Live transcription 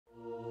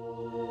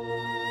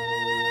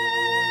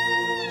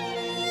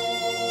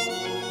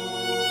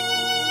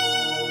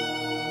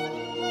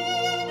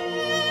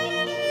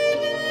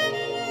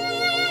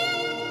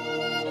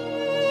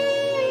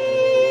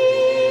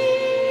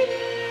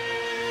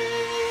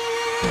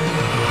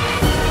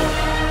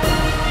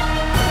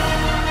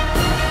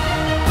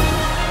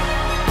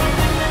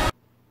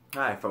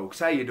folks,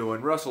 how you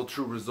doing? Russell,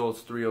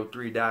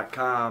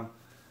 TrueResults303.com.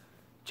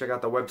 Check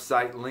out the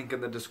website, link in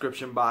the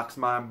description box,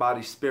 Mind,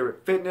 Body,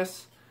 Spirit,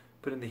 Fitness.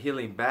 Putting the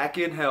healing back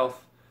in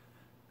health.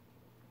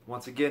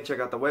 Once again, check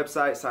out the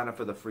website, sign up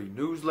for the free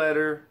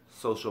newsletter,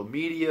 social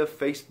media,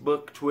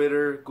 Facebook,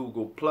 Twitter,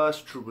 Google+,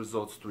 True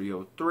Results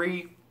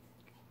 303.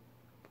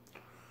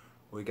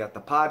 We got the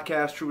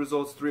podcast, True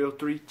Results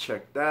 303.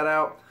 Check that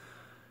out.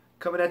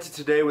 Coming at you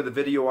today with a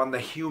video on the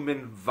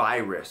human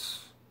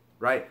virus,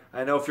 right?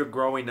 I know if you're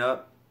growing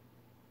up,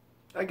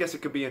 I guess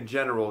it could be in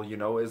general, you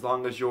know, as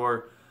long as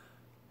you're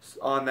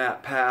on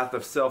that path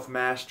of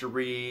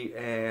self-mastery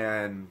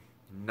and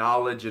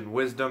knowledge and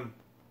wisdom,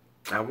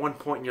 at one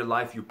point in your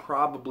life you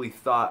probably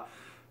thought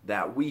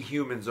that we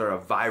humans are a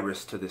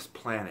virus to this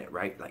planet,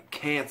 right? Like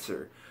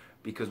cancer.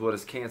 Because what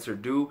does cancer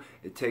do?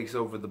 It takes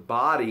over the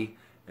body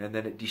and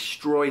then it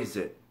destroys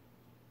it,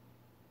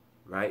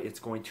 right? It's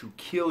going to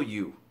kill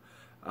you.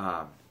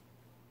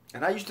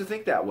 And I used to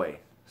think that way.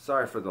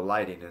 Sorry for the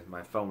lighting, as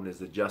my phone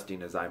is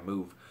adjusting as I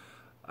move.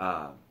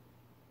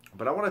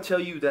 But I want to tell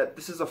you that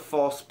this is a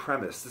false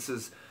premise. This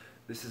is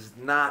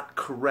not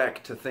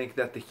correct to think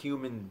that the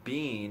human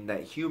being,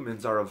 that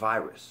humans are a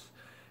virus.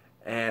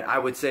 And I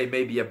would say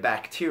maybe a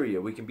bacteria.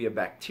 We can be a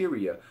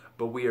bacteria,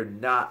 but we are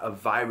not a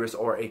virus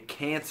or a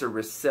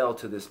cancerous cell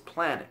to this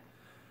planet.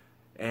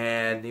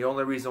 And the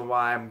only reason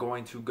why I'm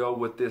going to go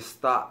with this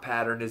thought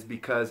pattern is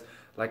because,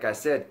 like I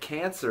said,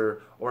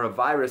 cancer or a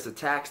virus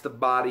attacks the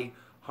body,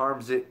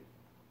 harms it,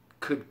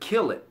 could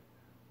kill it,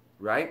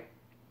 right?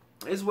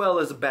 As well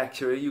as a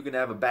bacteria. You can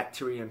have a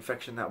bacteria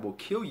infection that will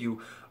kill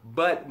you.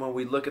 But when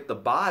we look at the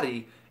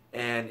body,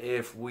 and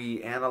if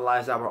we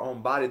analyze our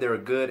own body, there are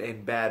good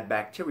and bad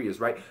bacteria,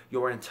 right?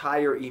 Your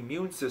entire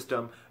immune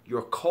system,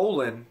 your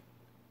colon,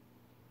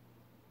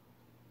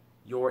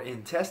 your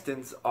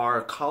intestines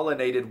are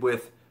colonated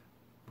with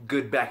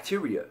good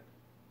bacteria.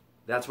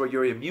 That's where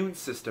your immune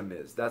system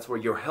is. That's where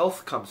your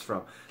health comes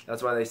from.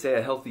 That's why they say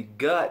a healthy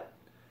gut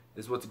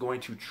is what's going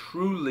to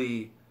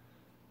truly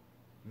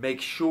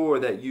make sure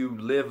that you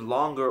live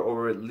longer,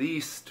 or at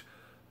least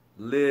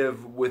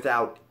live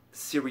without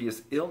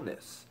serious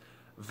illness,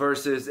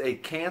 versus a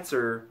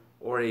cancer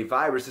or a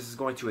virus. This is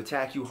going to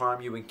attack you,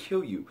 harm you, and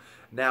kill you.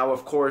 Now,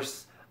 of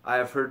course, I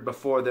have heard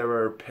before there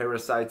are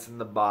parasites in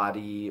the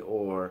body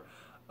or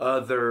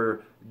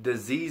other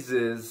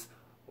diseases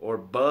or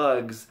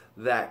bugs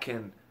that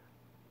can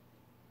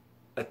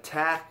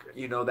attack,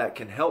 you know, that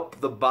can help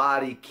the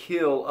body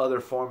kill other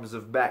forms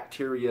of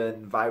bacteria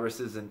and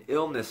viruses and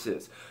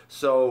illnesses.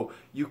 So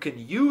you can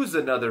use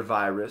another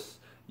virus,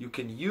 you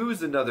can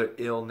use another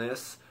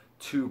illness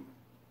to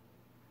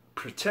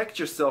protect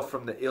yourself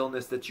from the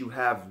illness that you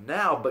have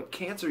now, but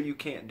cancer, you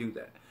can't do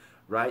that,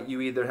 right?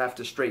 You either have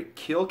to straight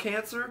kill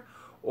cancer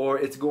or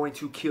it's going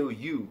to kill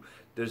you.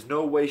 There's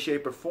no way,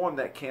 shape, or form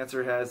that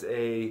cancer has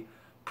a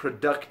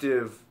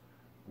productive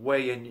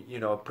way in, you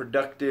know, a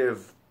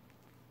productive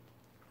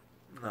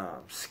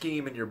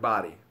scheme in your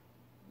body.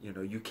 You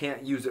know, you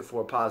can't use it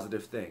for a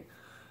positive thing.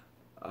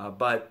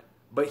 But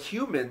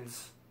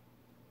humans,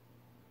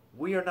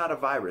 we are not a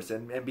virus,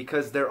 and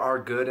because there are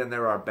good and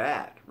there are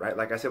bad, right?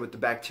 Like I said with the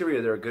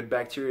bacteria, there are good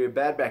bacteria,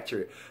 bad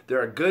bacteria.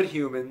 There are good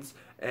humans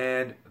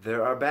and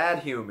there are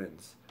bad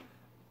humans.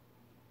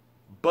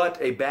 But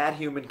a bad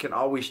human can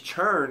always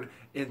turn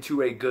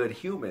into a good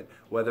human,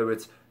 whether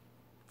it's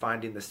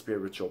finding the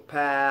spiritual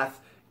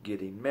path,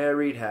 getting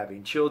married,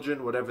 having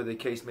children, whatever the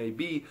case may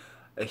be.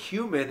 A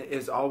human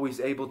is always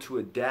able to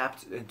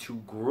adapt and to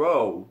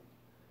grow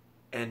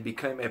and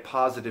become a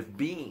positive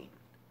being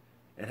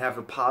and have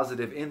a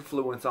positive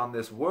influence on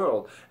this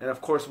world. And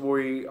of course,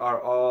 we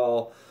are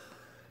all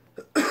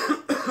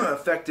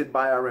affected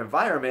by our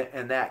environment,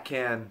 and that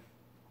can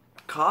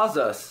cause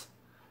us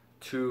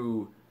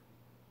to,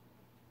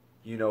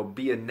 you know,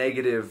 be a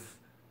negative,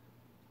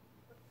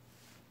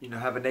 you know,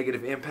 have a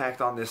negative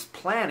impact on this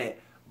planet.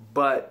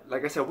 But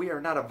like I said, we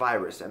are not a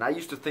virus. And I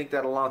used to think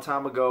that a long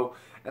time ago.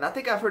 And I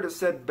think I've heard it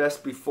said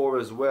best before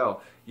as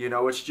well. You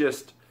know, it's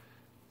just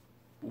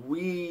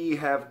we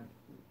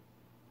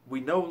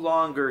no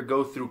longer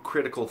go through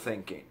critical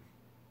thinking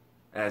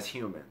as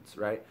humans,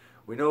 right?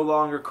 We no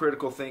longer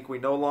critical think. We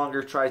no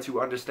longer try to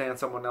understand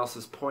someone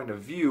else's point of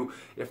view.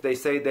 If they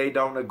say they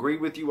don't agree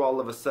with you, all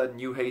of a sudden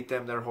you hate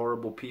them. They're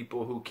horrible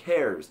people. Who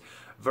cares?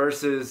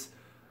 Versus,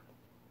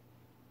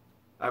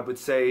 I would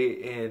say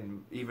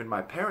in even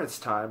my parents'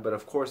 time, but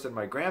of course in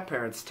my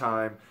grandparents'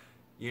 time,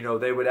 you know,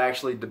 they would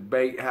actually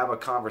debate, have a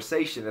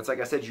conversation. It's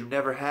like I said, you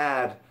never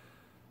had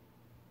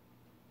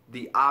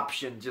the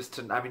option just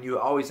to, I mean, you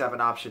always have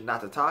an option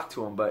not to talk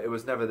to them, but it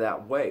was never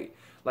that way.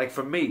 Like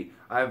for me,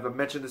 I've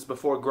mentioned this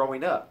before,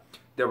 growing up,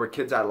 there were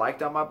kids I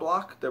liked on my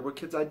block, there were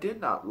kids I did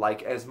not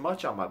like as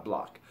much on my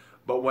block.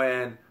 But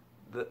when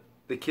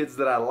the kids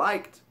that I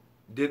liked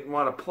didn't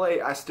want to play,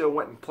 I still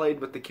went and played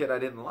with the kid I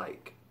didn't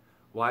like.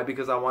 Why?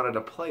 Because I wanted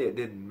to play. It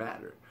didn't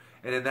matter.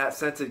 And in that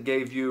sense, it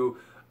gave you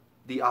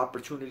the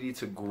opportunity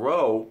to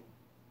grow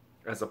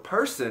as a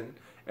person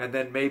and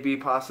then maybe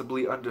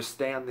possibly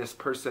understand this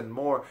person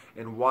more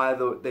and why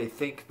they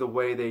think the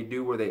way they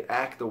do or they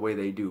act the way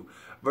they do.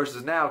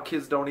 Versus now,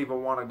 kids don't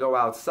even want to go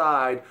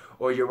outside,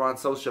 or you're on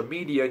social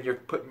media and you're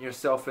putting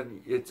yourself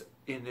in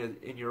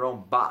your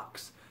own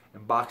box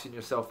and boxing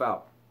yourself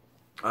out.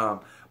 But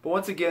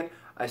once again,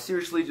 I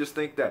seriously just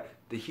think that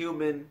the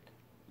human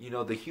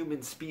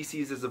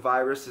species as a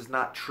virus is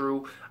not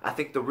true. I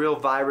think the real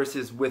virus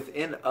is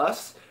within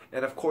us,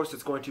 and of course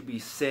it's going to be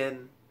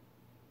sin,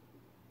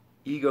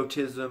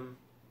 egotism,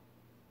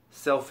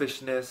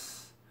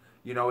 selfishness.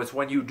 It's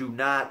when you do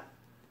not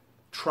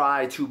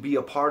try to be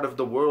a part of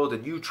the world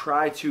and you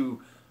try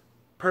to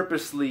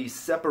purposely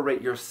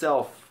separate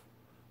yourself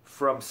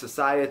from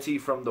society,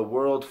 from the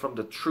world, from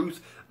the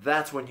truth.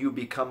 That's when you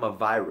become a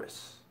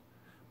virus.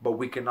 But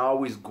we can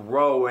always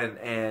grow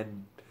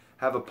and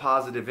have a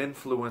positive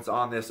influence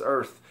on this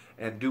earth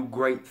and do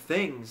great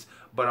things.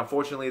 But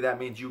unfortunately, that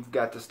means you've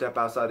got to step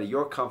outside of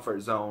your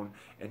comfort zone,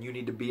 and you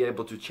need to be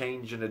able to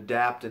change and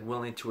adapt and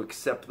willing to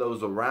accept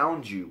those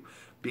around you.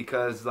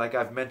 Because like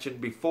I've mentioned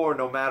before,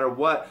 no matter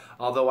what,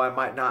 although I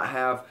might not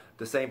have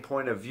the same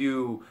point of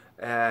view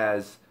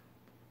as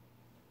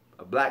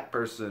a black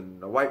person,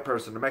 a white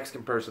person, a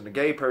Mexican person, a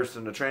gay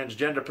person, a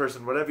transgender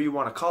person, whatever you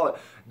want to call it,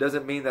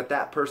 doesn't mean that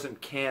that person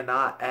can't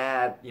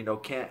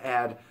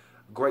add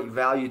great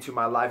value to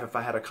my life if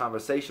I had a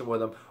conversation with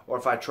them or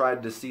if I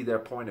tried to see their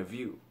point of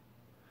view.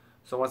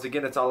 So once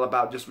again, it's all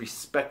about just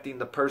respecting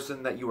the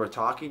person that you are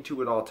talking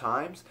to at all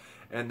times,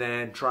 and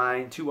then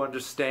trying to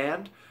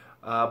understand,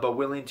 but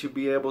willing to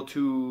be able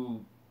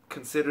to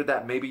consider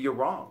that maybe you're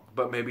wrong,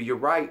 but maybe you're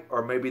right,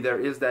 or maybe there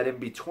is that in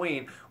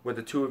between where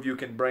the two of you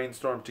can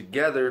brainstorm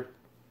together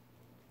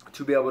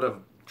to be able to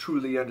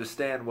truly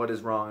understand what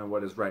is wrong and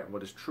what is right and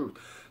what is truth.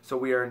 So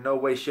we are in no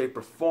way, shape,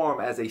 or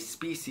form as a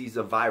species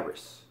a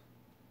virus.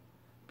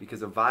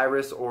 Because a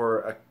virus or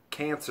a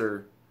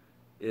cancer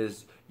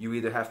is, you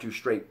either have to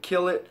straight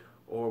kill it,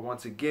 or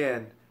once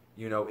again,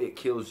 it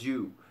kills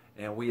you.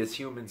 And we as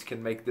humans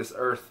can make this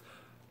earth,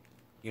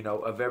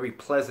 a very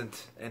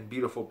pleasant and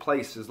beautiful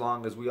place as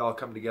long as we all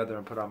come together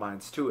and put our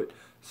minds to it.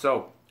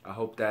 So I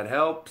hope that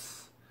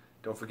helps.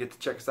 Don't forget to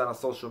check us out on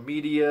social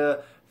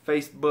media,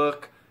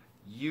 Facebook,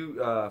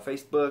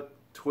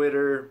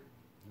 Twitter,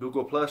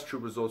 Google+, True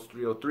Results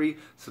 303.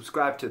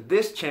 Subscribe to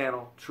this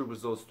channel, True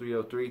Results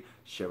 303.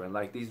 Share and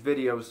like these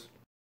videos.